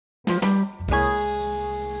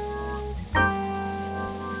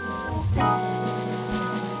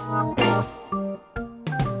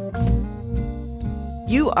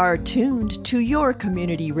You are tuned to your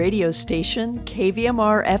community radio station,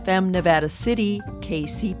 KVMR FM Nevada City,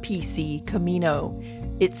 KCPC Camino.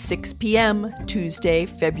 It's 6 p.m., Tuesday,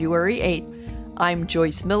 February 8th. I'm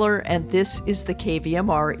Joyce Miller, and this is the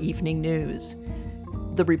KVMR Evening News.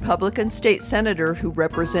 The Republican state senator who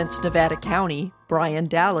represents Nevada County, Brian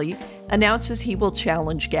Daly, announces he will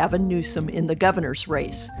challenge Gavin Newsom in the governor's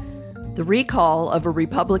race. The recall of a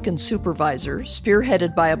Republican supervisor,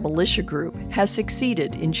 spearheaded by a militia group, has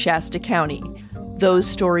succeeded in Shasta County. Those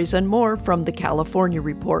stories and more from the California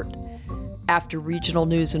Report. After regional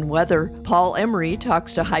news and weather, Paul Emery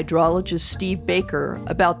talks to hydrologist Steve Baker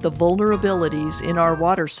about the vulnerabilities in our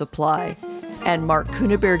water supply. And Mark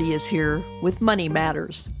Cunaberti is here with Money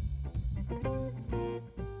Matters.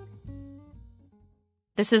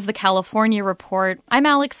 This is the California Report. I'm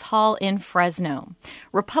Alex Hall in Fresno.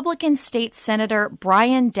 Republican State Senator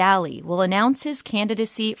Brian Daly will announce his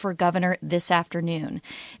candidacy for governor this afternoon.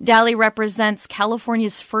 Daly represents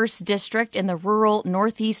California's 1st district in the rural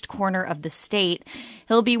northeast corner of the state.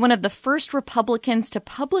 He'll be one of the first Republicans to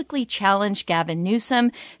publicly challenge Gavin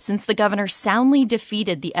Newsom since the governor soundly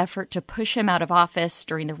defeated the effort to push him out of office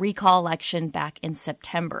during the recall election back in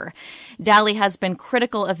September. Daly has been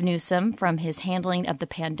critical of Newsom, from his handling of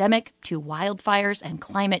the pandemic to wildfires and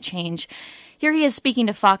climate change. Here he is speaking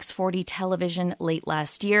to Fox 40 television late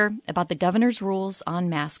last year about the governor's rules on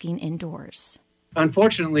masking indoors.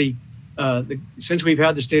 Unfortunately, since we've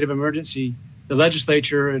had the state of emergency, the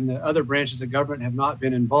legislature and the other branches of government have not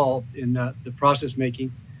been involved in the process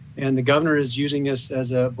making, and the governor is using this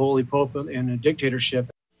as a bully pulpit and a dictatorship.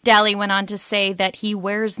 Daly went on to say that he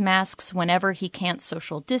wears masks whenever he can't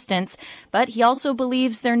social distance, but he also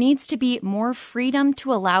believes there needs to be more freedom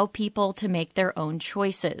to allow people to make their own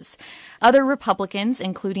choices. Other Republicans,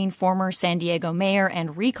 including former San Diego mayor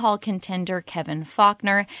and recall contender Kevin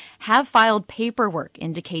Faulconer, have filed paperwork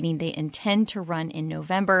indicating they intend to run in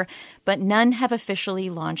November, but none have officially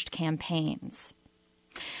launched campaigns.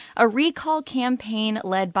 A recall campaign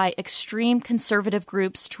led by extreme conservative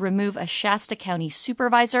groups to remove a Shasta County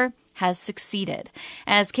supervisor has succeeded.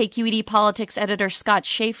 As KQED politics editor Scott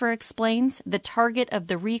Schaefer explains, the target of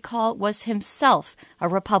the recall was himself a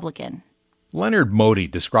Republican. Leonard Modi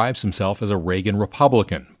describes himself as a Reagan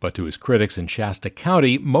Republican, but to his critics in Shasta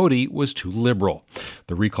County, Modi was too liberal.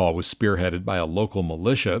 The recall was spearheaded by a local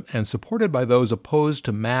militia and supported by those opposed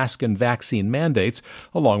to mask and vaccine mandates,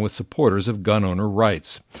 along with supporters of gun owner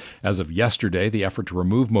rights. As of yesterday, the effort to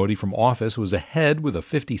remove Modi from office was ahead with a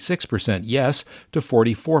 56% yes to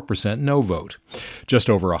 44% no vote. Just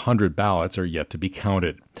over 100 ballots are yet to be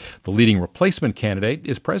counted. The leading replacement candidate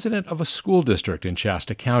is president of a school district in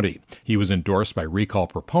Shasta County. He was endorsed by recall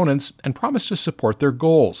proponents and promised to support their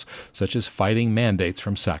goals, such as fighting mandates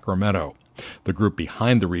from Sacramento. The group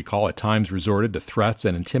behind the recall at times resorted to threats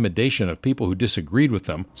and intimidation of people who disagreed with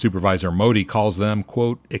them. Supervisor Modi calls them,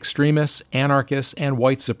 quote, extremists, anarchists, and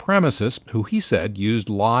white supremacists who he said used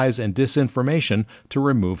lies and disinformation to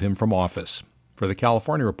remove him from office. For the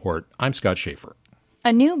California Report, I'm Scott Schaefer.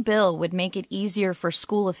 A new bill would make it easier for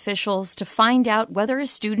school officials to find out whether a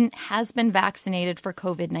student has been vaccinated for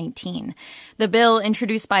COVID-19. The bill,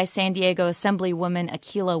 introduced by San Diego Assemblywoman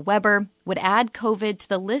Akilah Weber, would add COVID to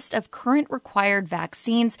the list of current required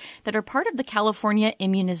vaccines that are part of the California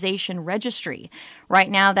Immunization Registry. Right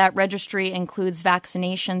now, that registry includes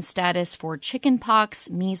vaccination status for chickenpox,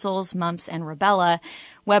 measles, mumps, and rubella.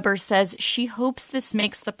 Weber says she hopes this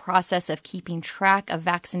makes the process of keeping track of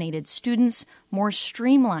vaccinated students more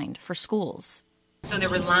streamlined for schools. So they're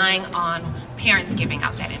relying on parents giving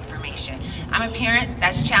out that information. I'm a parent,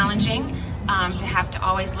 that's challenging. To have to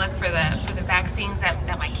always look for the vaccines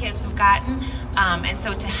that my kids have gotten. And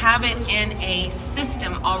so to have it in a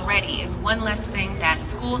system already is one less thing that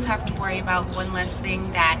schools have to worry about, one less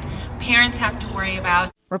thing that parents have to worry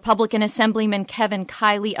about. Republican Assemblyman Kevin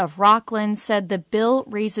Kiley of Rockland said the bill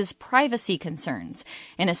raises privacy concerns.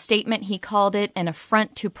 In a statement, he called it an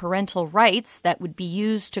affront to parental rights that would be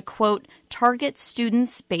used to, quote, target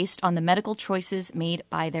students based on the medical choices made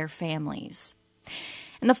by their families.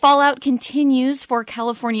 And the fallout continues for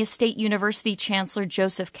California State University Chancellor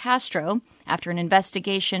Joseph Castro after an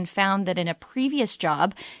investigation found that in a previous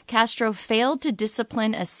job, Castro failed to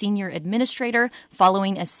discipline a senior administrator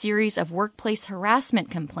following a series of workplace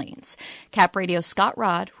harassment complaints. Cap Radio's Scott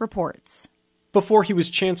Rod reports. Before he was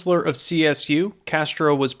chancellor of CSU,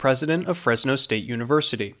 Castro was president of Fresno State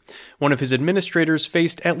University. One of his administrators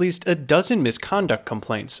faced at least a dozen misconduct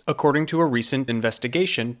complaints, according to a recent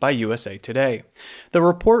investigation by USA Today. The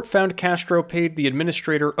report found Castro paid the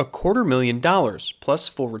administrator $250,000 plus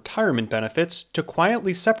full retirement benefits to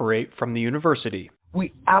quietly separate from the university.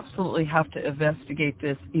 We absolutely have to investigate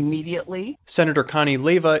this immediately. Senator Connie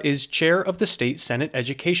Leyva is chair of the State Senate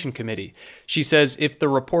Education Committee. She says if the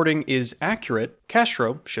reporting is accurate,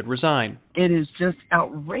 Castro should resign. It is just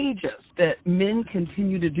outrageous that men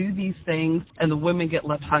continue to do these things and the women get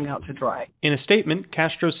left hung out to dry. In a statement,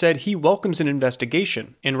 Castro said he welcomes an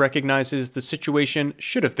investigation and recognizes the situation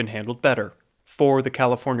should have been handled better. For the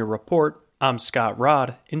California Report, I'm Scott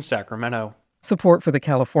Rodd in Sacramento. Support for the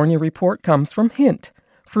California Report comes from Hint,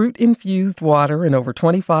 fruit-infused water in over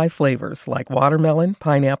 25 flavors like watermelon,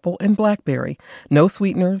 pineapple, and blackberry. No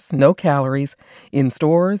sweeteners, no calories, in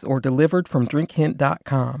stores or delivered from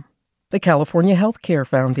drinkhint.com. The California Healthcare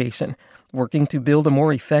Foundation, working to build a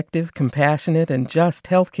more effective, compassionate, and just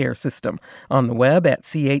healthcare system on the web at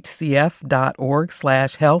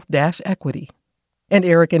chcf.org/health-equity. And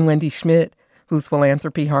Eric and Wendy Schmidt, whose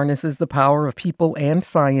philanthropy harnesses the power of people and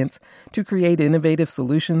science to create innovative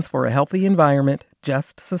solutions for a healthy environment,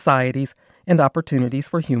 just societies, and opportunities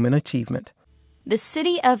for human achievement. The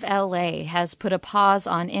city of LA has put a pause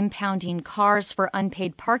on impounding cars for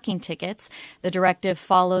unpaid parking tickets. The directive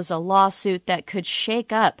follows a lawsuit that could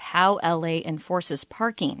shake up how LA enforces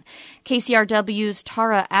parking. KCRW's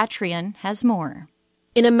Tara Atrian has more.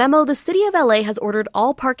 In a memo, the City of LA has ordered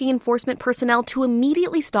all parking enforcement personnel to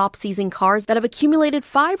immediately stop seizing cars that have accumulated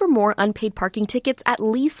 5 or more unpaid parking tickets, at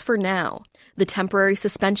least for now. The temporary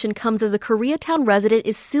suspension comes as a Koreatown resident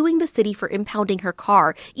is suing the city for impounding her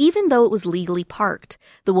car, even though it was legally parked.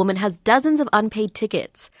 The woman has dozens of unpaid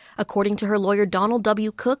tickets. According to her lawyer Donald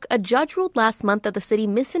W. Cook, a judge ruled last month that the city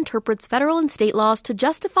misinterprets federal and state laws to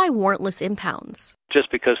justify warrantless impounds.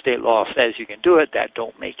 Just because state law says you can do it, that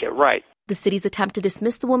don't make it right. The city's attempt to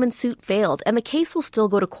dismiss the woman's suit failed, and the case will still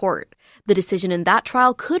go to court. The decision in that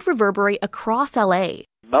trial could reverberate across LA.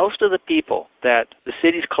 Most of the people that the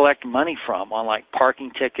cities collect money from on like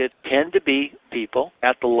parking tickets tend to be people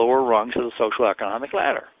at the lower rungs of the social economic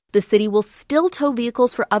ladder. The city will still tow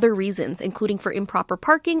vehicles for other reasons, including for improper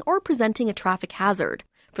parking or presenting a traffic hazard.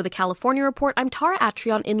 For the California Report, I'm Tara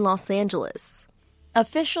Atrian in Los Angeles.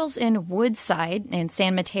 Officials in Woodside and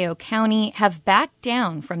San Mateo County have backed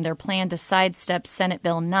down from their plan to sidestep Senate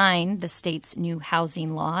Bill 9, the state's new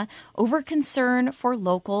housing law, over concern for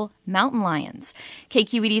local mountain lions.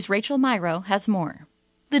 KQED's Rachel Myrow has more.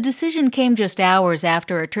 The decision came just hours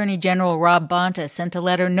after Attorney General Rob Bonta sent a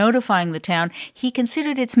letter notifying the town he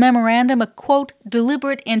considered its memorandum a, quote,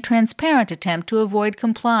 deliberate and transparent attempt to avoid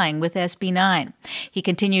complying with SB 9. He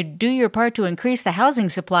continued, do your part to increase the housing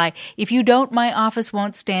supply. If you don't, my office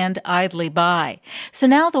won't stand idly by. So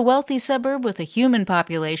now the wealthy suburb with a human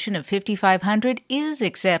population of 5,500 is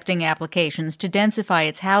accepting applications to densify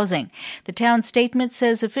its housing. The town's statement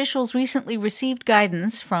says officials recently received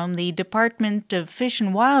guidance from the Department of Fish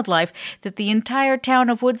and Wildlife that the entire town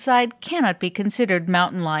of Woodside cannot be considered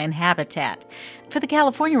mountain lion habitat. For the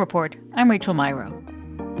California Report, I'm Rachel Myrow.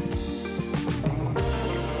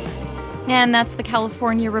 And that's the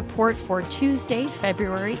California Report for Tuesday,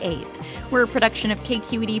 February 8th. We're a production of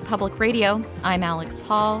KQED Public Radio. I'm Alex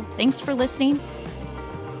Hall. Thanks for listening.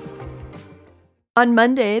 On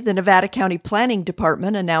Monday, the Nevada County Planning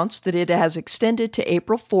Department announced that it has extended to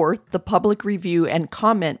April 4th the public review and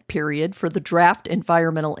comment period for the draft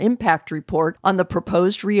environmental impact report on the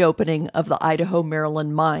proposed reopening of the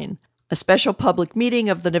Idaho-Maryland mine. A special public meeting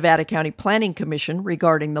of the Nevada County Planning Commission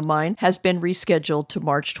regarding the mine has been rescheduled to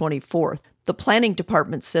March 24th. The Planning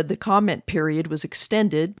Department said the comment period was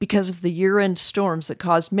extended because of the year-end storms that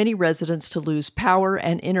caused many residents to lose power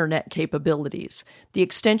and internet capabilities. The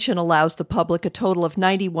extension allows the public a total of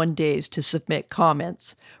 91 days to submit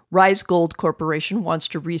comments. Rise Gold Corporation wants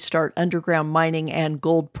to restart underground mining and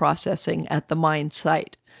gold processing at the mine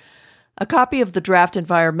site. A copy of the draft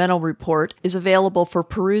environmental report is available for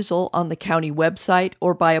perusal on the county website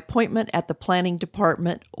or by appointment at the Planning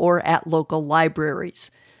Department or at local libraries.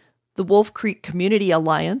 The Wolf Creek Community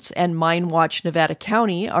Alliance and Mine Watch Nevada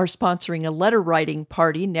County are sponsoring a letter-writing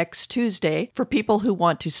party next Tuesday for people who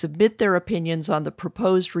want to submit their opinions on the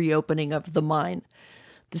proposed reopening of the mine.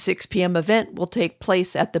 The 6 p.m. event will take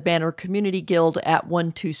place at the Banner Community Guild at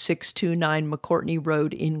 12629 McCourtney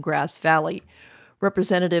Road in Grass Valley.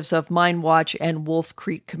 Representatives of Mine Watch and Wolf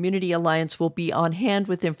Creek Community Alliance will be on hand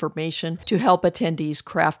with information to help attendees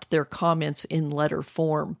craft their comments in letter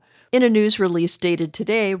form. In a news release dated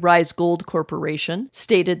today, Rise Gold Corporation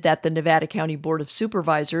stated that the Nevada County Board of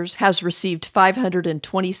Supervisors has received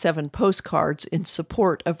 527 postcards in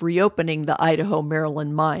support of reopening the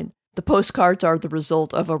Idaho-Maryland mine. The postcards are the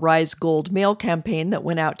result of a Rise Gold mail campaign that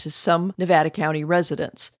went out to some Nevada County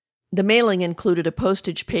residents. The mailing included a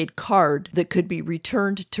postage-paid card that could be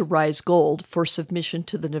returned to Rise Gold for submission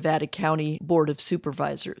to the Nevada County Board of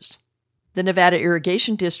Supervisors. The Nevada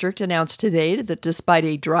Irrigation District announced today that despite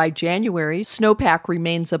a dry January, snowpack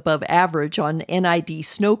remains above average on NID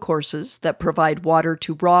snow courses that provide water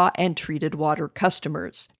to raw and treated water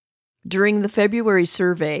customers. During the February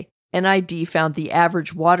survey, NID found the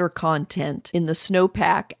average water content in the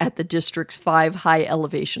snowpack at the district's 5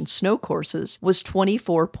 high-elevation snow courses was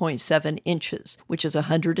 24.7 inches, which is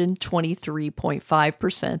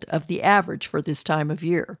 123.5% of the average for this time of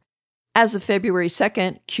year. As of February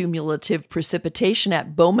 2nd, cumulative precipitation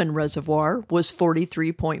at Bowman Reservoir was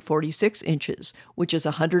 43.46 inches, which is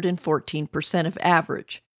 114% of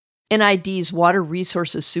average. NID's Water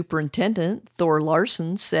Resources Superintendent, Thor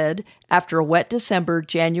Larson, said, after a wet December,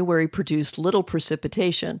 January produced little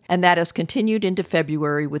precipitation, and that has continued into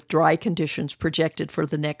February with dry conditions projected for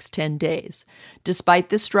the next 10 days. Despite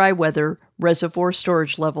this dry weather, reservoir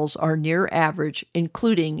storage levels are near average,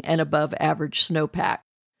 including an above-average snowpack.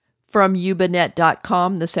 From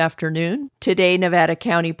yubanet.com this afternoon, today Nevada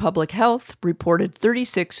County Public Health reported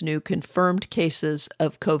 36 new confirmed cases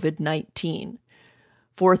of COVID-19.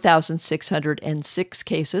 4,606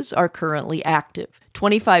 cases are currently active.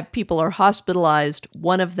 25 people are hospitalized,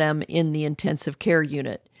 one of them in the intensive care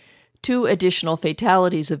unit. 2 additional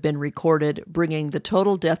fatalities have been recorded, bringing the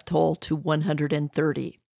total death toll to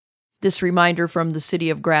 130. This reminder from the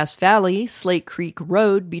city of Grass Valley, Slate Creek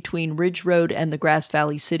Road between Ridge Road and the Grass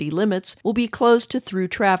Valley city limits will be closed to through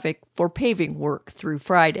traffic for paving work through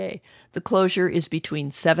Friday. The closure is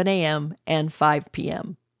between 7 a.m. and 5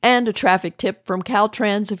 p.m. And a traffic tip from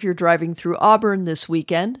Caltrans if you're driving through Auburn this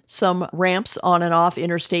weekend. Some ramps on and off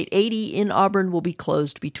Interstate 80 in Auburn will be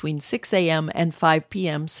closed between 6 a.m. and 5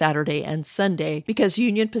 p.m. Saturday and Sunday because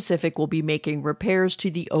Union Pacific will be making repairs to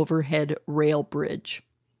the overhead rail bridge.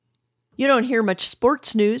 You don't hear much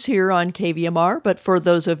sports news here on KVMR, but for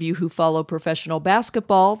those of you who follow professional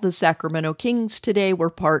basketball, the Sacramento Kings today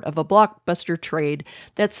were part of a blockbuster trade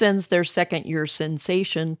that sends their second-year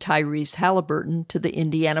sensation Tyrese Halliburton to the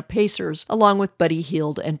Indiana Pacers, along with Buddy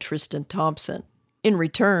Hield and Tristan Thompson. In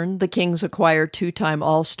return, the Kings acquired 2-time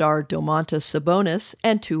All-Star Domantas Sabonis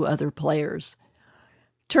and 2 other players.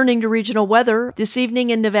 Turning to regional weather, this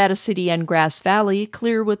evening in Nevada City and Grass Valley,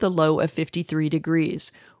 clear with a low of 53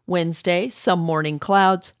 degrees. Wednesday, some morning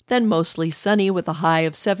clouds, then mostly sunny with a high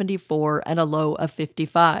of 74 and a low of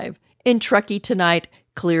 55. In Truckee tonight,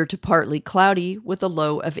 clear to partly cloudy with a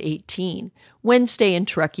low of 18. Wednesday in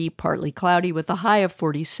Truckee, partly cloudy with a high of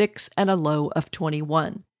 46 and a low of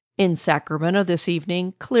 21. In Sacramento this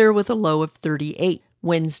evening, clear with a low of 38.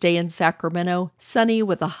 Wednesday in Sacramento, sunny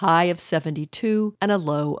with a high of 72 and a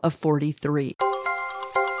low of 43.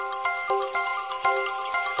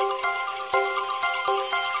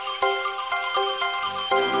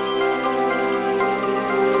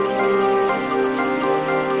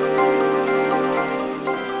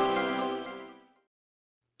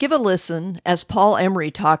 Give a listen as Paul Emery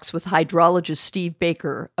talks with hydrologist Steve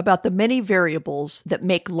Baker about the many variables that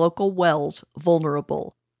make local wells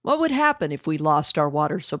vulnerable. What would happen if we lost our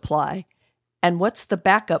water supply? And what's the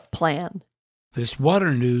backup plan? This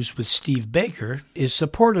water news with Steve Baker is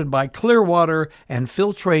supported by Clearwater and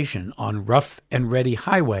Filtration on Rough and Ready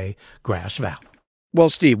Highway, Grass Valley. Well,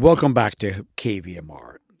 Steve, welcome back to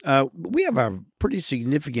KVMR. We have a pretty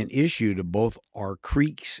significant issue to both our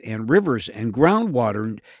creeks and rivers and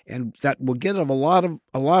groundwater, and that will get a lot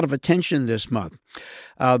of attention this month.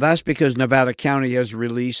 That's because Nevada County has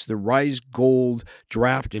released the Rise Gold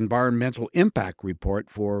Draft Environmental Impact Report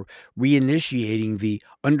for reinitiating the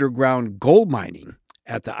underground gold mining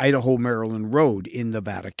at the Idaho-Maryland Road in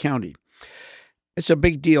Nevada County. It's a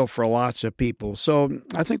big deal for lots of people, so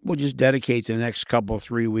I think we'll just dedicate the next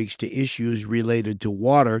 3 weeks to issues related to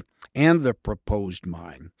water and the proposed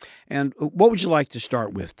mine. And what would you like to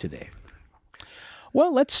start with today?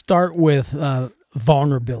 Well, let's start with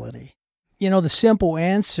vulnerability. You know, the simple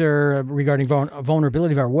answer regarding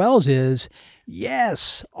vulnerability of our wells is,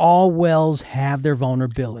 yes, all wells have their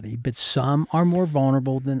vulnerability, but some are more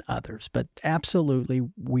vulnerable than others. But absolutely,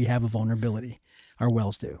 we have a vulnerability. Our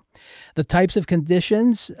wells do. The types of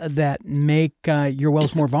conditions that make your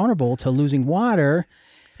wells more vulnerable to losing water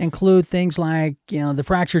include things like, the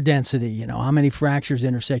fracture density, how many fractures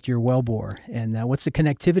intersect your wellbore, and what's the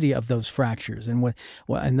connectivity of those fractures, and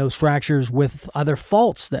and those fractures with other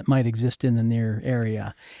faults that might exist in the near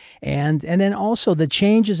area. And then also the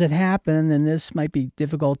changes that happen, and this might be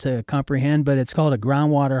difficult to comprehend, but it's called a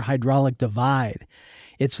groundwater hydraulic divide.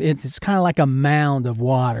 It's kind of like a mound of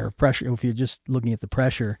water pressure if you're just looking at the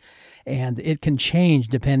pressure, and it can change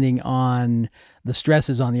depending on the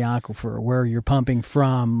stresses on the aquifer, where you're pumping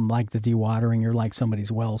from, like the dewatering, or like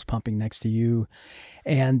somebody's well's pumping next to you,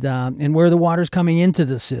 and where the water's coming into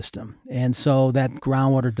the system. And so that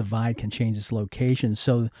groundwater divide can change its location.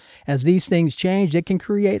 So as these things change, it can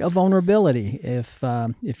create a vulnerability if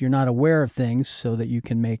you're not aware of things, so that you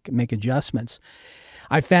can make adjustments.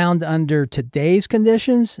 I found under today's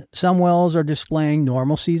conditions, some wells are displaying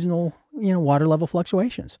normal seasonal, water level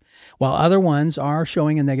fluctuations, while other ones are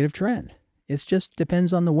showing a negative trend. It just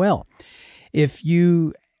depends on the well. If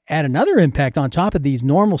you add another impact on top of these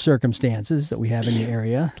normal circumstances that we have in the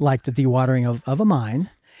area, like the dewatering of a mine,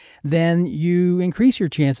 then you increase your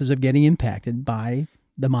chances of getting impacted by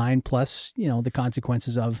the mine, plus, the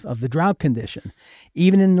consequences of the drought condition,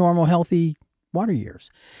 even in normal, healthy water years.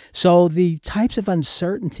 So the types of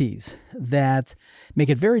uncertainties that make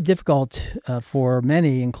it very difficult for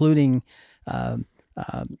many, including a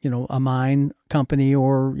mine company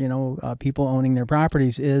or people owning their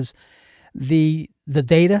properties, is the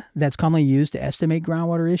data that's commonly used to estimate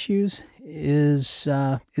groundwater issues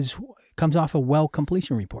comes off a well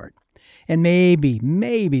completion report, and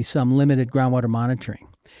maybe some limited groundwater monitoring.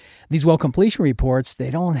 These well completion reports, they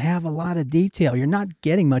don't have a lot of detail. You're not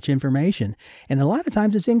getting much information, and a lot of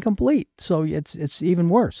times it's incomplete, so it's even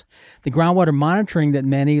worse. The groundwater monitoring that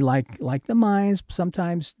many, like the mines,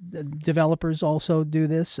 sometimes developers also do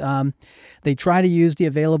this. They try to use the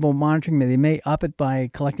available monitoring. They may up it by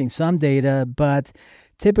collecting some data, but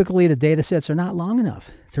typically the data sets are not long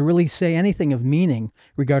enough to really say anything of meaning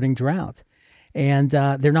regarding drought, and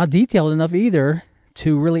they're not detailed enough either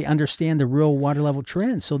to really understand the real water level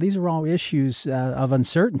trends. So these are all issues of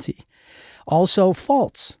uncertainty. Also,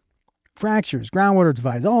 faults, fractures, groundwater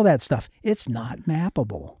divides, all that stuff, it's not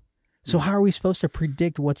mappable. So how are we supposed to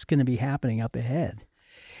predict what's going to be happening up ahead?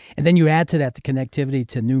 And then you add to that the connectivity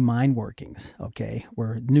to new mine workings, okay,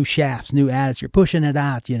 where new shafts, new adits, you're pushing it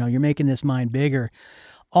out, you're making this mine bigger.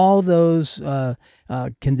 All those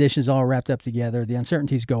conditions all wrapped up together, the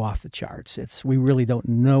uncertainties go off the charts. We really don't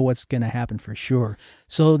know what's going to happen for sure.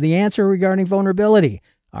 So the answer regarding vulnerability,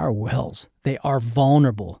 our wells, they are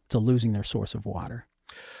vulnerable to losing their source of water.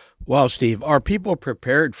 Well, Steve, are people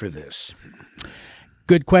prepared for this?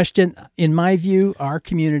 Good question. In my view, our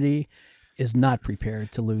community is not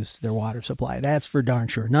prepared to lose their water supply. That's for darn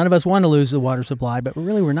sure. None of us want to lose the water supply, but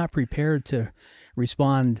really we're not prepared to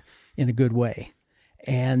respond in a good way.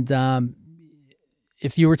 And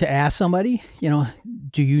if you were to ask somebody,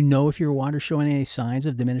 do you know if your water's showing any signs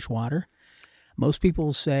of diminished water? Most people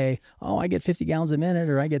will say, oh, I get 50 gallons a minute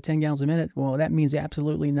or I get 10 gallons a minute. Well, that means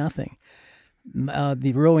absolutely nothing.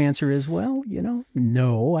 The real answer is, well,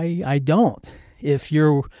 no, I don't. If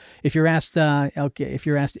you're asked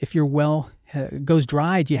if your well goes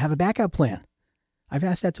dry, do you have a backup plan? I've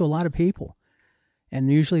asked that to a lot of people.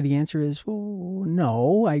 And usually the answer is, well,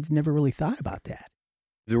 no, I've never really thought about that.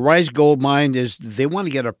 The Rise Gold Mine they want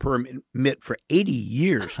to get a permit for 80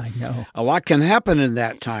 years. I know. A lot can happen in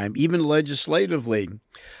that time, even legislatively.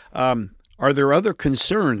 Are there other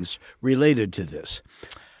concerns related to this?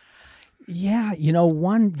 Yeah,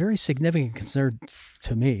 one very significant concern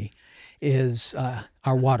to me is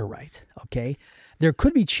our water right, okay? There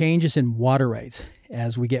could be changes in water rights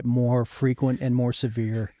as we get more frequent and more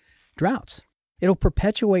severe droughts. It'll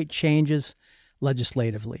perpetuate changes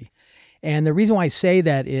legislatively. And the reason why I say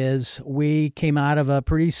that is we came out of a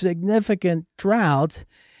pretty significant drought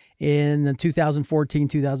in 2014,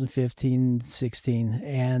 2015, 16.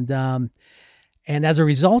 And as a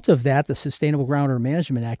result of that, the Sustainable Groundwater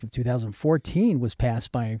Management Act of 2014 was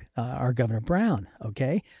passed by our Governor Brown,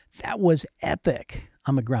 okay? That was epic.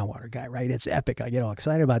 I'm a groundwater guy, right? It's epic. I get all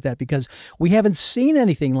excited about that because we haven't seen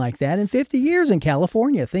anything like that in 50 years in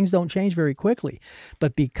California. Things don't change very quickly.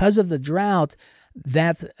 But because of the drought,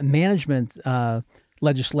 that management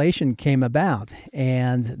legislation came about,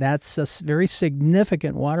 and that's a very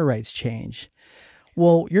significant water rights change.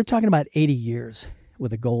 Well, you're talking about 80 years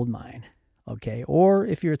with a gold mine, okay? Or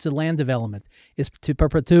if it's a land development, it's to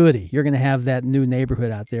perpetuity. You're going to have that new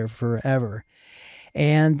neighborhood out there forever.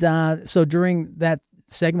 And so during that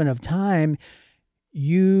segment of time,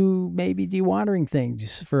 you may be dewatering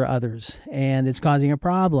things for others, and it's causing a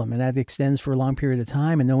problem, and that extends for a long period of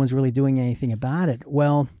time, and no one's really doing anything about it.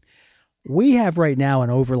 Well, we have right now an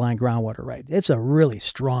overlying groundwater right. It's a really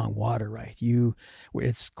strong water right.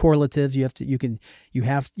 It's correlative.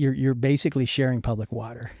 You're basically sharing public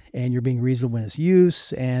water, and you're being reasonable in its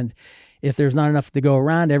use. And if there's not enough to go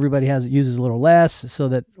around, everybody uses a little less, so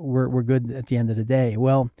that we're good at the end of the day.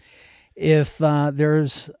 Well, if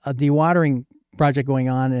there's a dewatering project going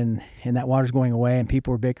on and that water's going away and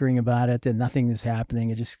people are bickering about it and nothing is happening,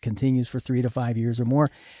 it just continues for 3 to 5 years or more,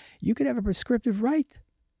 you could have a prescriptive right.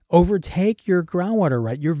 Overtake your groundwater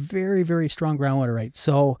right, your very, very strong groundwater right.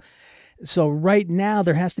 So right now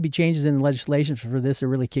there has to be changes in the legislation for this to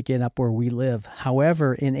really kick in up where we live.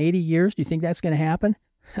 However, in 80 years, do you think that's going to happen?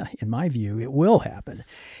 In my view, it will happen.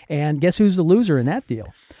 And guess who's the loser in that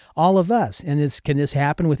deal? All of us. And can this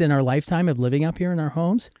happen within our lifetime of living up here in our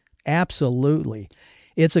homes? Absolutely.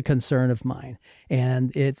 It's a concern of mine,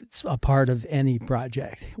 and it's a part of any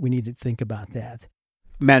project. We need to think about that.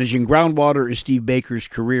 Managing groundwater is Steve Baker's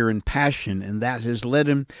career and passion, and that has led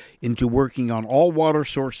him into working on all water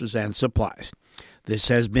sources and supplies. This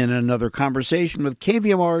has been another conversation with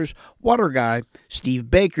KVMR's water guy,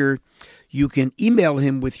 Steve Baker. You can email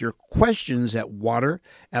him with your questions at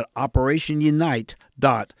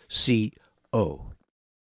water@operationunite.co.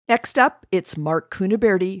 Next up, it's Mark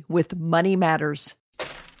Cunaberti with Money Matters.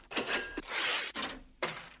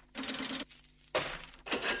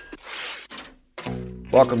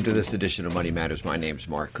 Welcome to this edition of Money Matters. My name's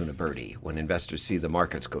Mark Cunaberti. When investors see the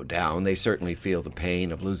markets go down, they certainly feel the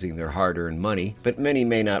pain of losing their hard-earned money, but many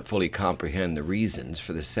may not fully comprehend the reasons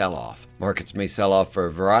for the sell-off. Markets may sell off for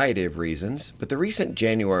a variety of reasons, but the recent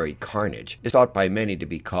January carnage is thought by many to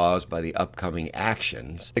be caused by the upcoming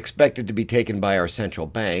actions expected to be taken by our central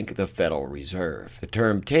bank, the Federal Reserve. The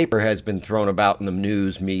term taper has been thrown about in the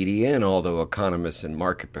news media, and although economists and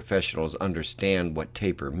market professionals understand what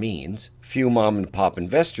taper means, few mom-and-pop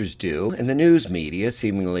investors do, and the news media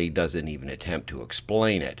seemingly doesn't even attempt to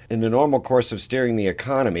explain it. In the normal course of steering the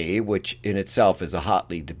economy, which in itself is a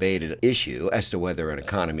hotly debated issue as to whether an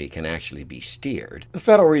economy can actually be steered, the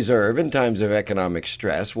Federal Reserve, in times of economic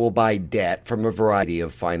stress, will buy debt from a variety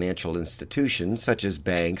of financial institutions such as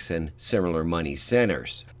banks and similar money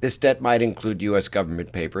centers. This debt might include U.S.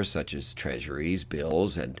 government papers such as treasuries,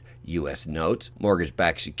 bills, and U.S. notes,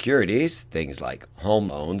 mortgage-backed securities, things like home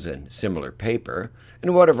loans and similar paper,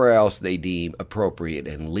 and whatever else they deem appropriate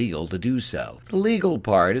and legal to do so. The legal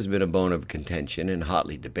part has been a bone of contention and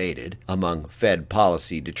hotly debated among Fed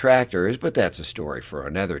policy detractors, but that's a story for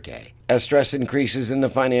another day. As stress increases in the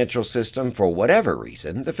financial system for whatever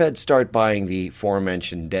reason, the Fed start buying the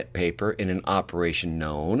aforementioned debt paper in an operation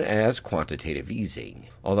known as quantitative easing.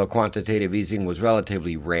 Although quantitative easing was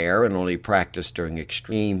relatively rare and only practiced during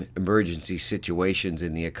extreme emergency situations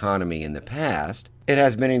in the economy in the past, it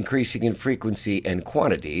has been increasing in frequency and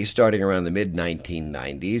quantity starting around the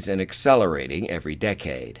mid-1990s and accelerating every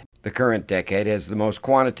decade. The current decade has the most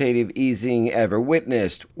quantitative easing ever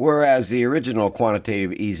witnessed, whereas the original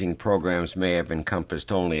quantitative easing programs may have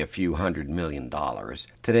encompassed only a few $100 million.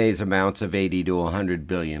 Today's amounts of $80 to $100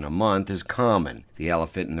 billion a month is common. The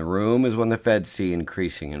elephant in the room is when the Fed see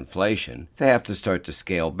increasing inflation, they have to start to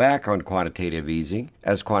scale back on quantitative easing,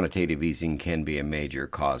 as quantitative easing can be a major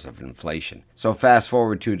cause of inflation. So fast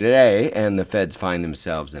forward to today, and the Feds find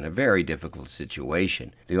themselves in a very difficult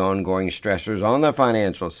situation. The ongoing stressors on the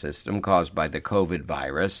financial system caused by the COVID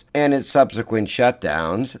virus and its subsequent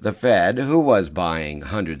shutdowns, the Fed, who was buying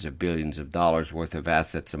hundreds of billions of dollars worth of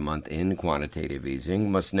assets a month in quantitative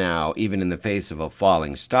easing, must now, even in the face of a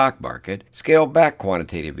falling stock market, scale back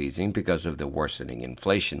quantitative easing because of the worsening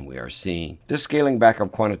inflation we are seeing. This scaling back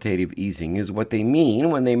of quantitative easing is what they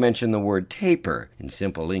mean when they mention the word taper. In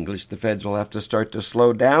simple English, the Feds will have to start to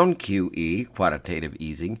slow down QE, quantitative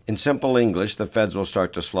easing. In simple English, the Feds will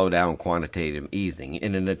start to slow down quantitative easing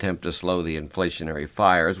in an attempt to slow the inflationary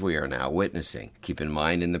fires we are now witnessing. Keep in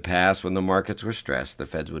mind, in the past, when the markets were stressed, the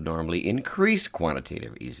Feds would normally increase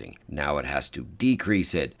quantitative easing. Now it has to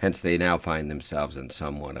decrease it. Hence, they now find themselves in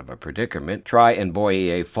somewhat of a predicament. Try and buoy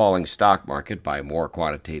a falling stock market by more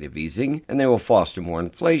quantitative easing, and they will foster more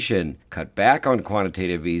inflation. Cut back on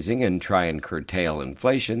quantitative easing and try and curtail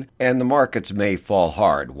inflation, and the markets may fall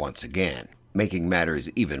hard once again. Making matters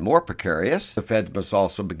even more precarious, the Fed must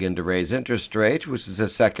also begin to raise interest rates, which is the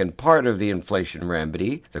second part of the inflation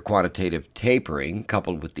remedy. The quantitative tapering,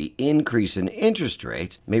 coupled with the increase in interest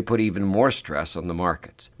rates, may put even more stress on the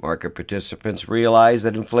markets. Market participants realize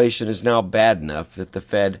that inflation is now bad enough that the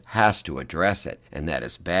Fed has to address it, and that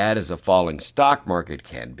as bad as a falling stock market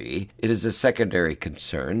can be, it is a secondary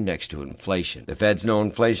concern next to inflation. The Feds know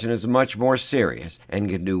inflation is much more serious and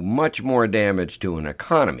can do much more damage to an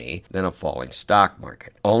economy than a falling stock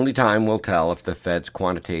market. Only time will tell if the Fed's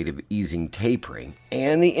quantitative easing tapering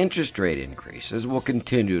and the interest rate increases will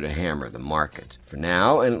continue to hammer the markets. For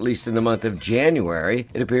now, and at least in the month of January,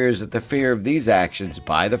 it appears that the fear of these actions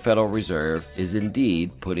by the Federal Reserve is indeed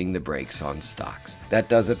putting the brakes on stocks. That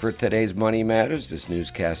does it for today's Money Matters. This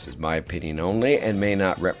newscast is my opinion only and may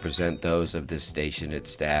not represent those of this station, its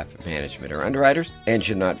staff, management, or underwriters, and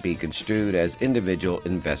should not be construed as individual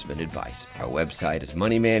investment advice. Our website is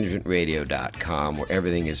moneymanagementradio.com, where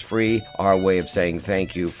everything is free, our way of saying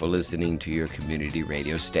thank you for listening to your community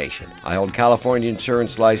radio station. I hold California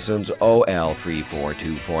Insurance License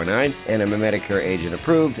OL34249, and I'm a Medicare agent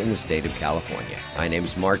approved in the state of California. My name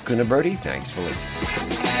is Mark Cunaberti. Thanks for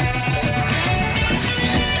listening.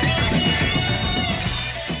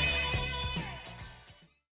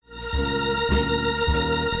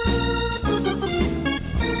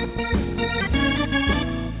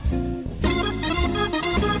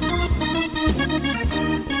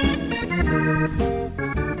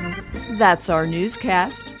 That's our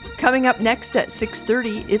newscast. Coming up next at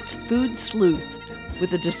 6:30, it's Food Sleuth,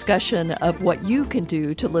 with a discussion of what you can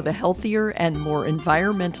do to live a healthier and more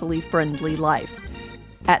environmentally friendly life.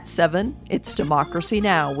 At 7, it's Democracy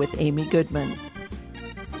Now! With Amy Goodman.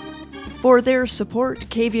 For their support,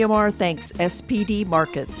 KVMR thanks SPD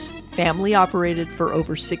Markets, family operated for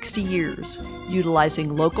over 60 years,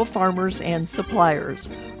 utilizing local farmers and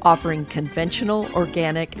suppliers, offering conventional,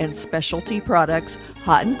 organic, and specialty products,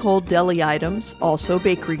 hot and cold deli items, also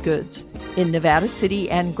bakery goods. In Nevada City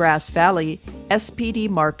and Grass Valley,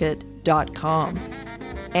 spdmarket.com.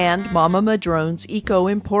 And Mama Madrone's Eco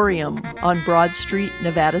Emporium on Broad Street,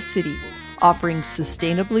 Nevada City, offering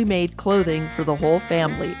sustainably made clothing for the whole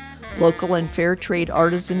family, local and fair trade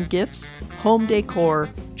artisan gifts, home decor,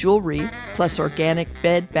 jewelry, plus organic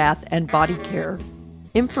bed, bath, and body care.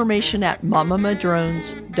 Information at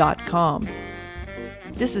mamamadrones.com.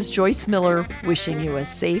 This is Joyce Miller wishing you a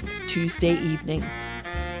safe Tuesday evening.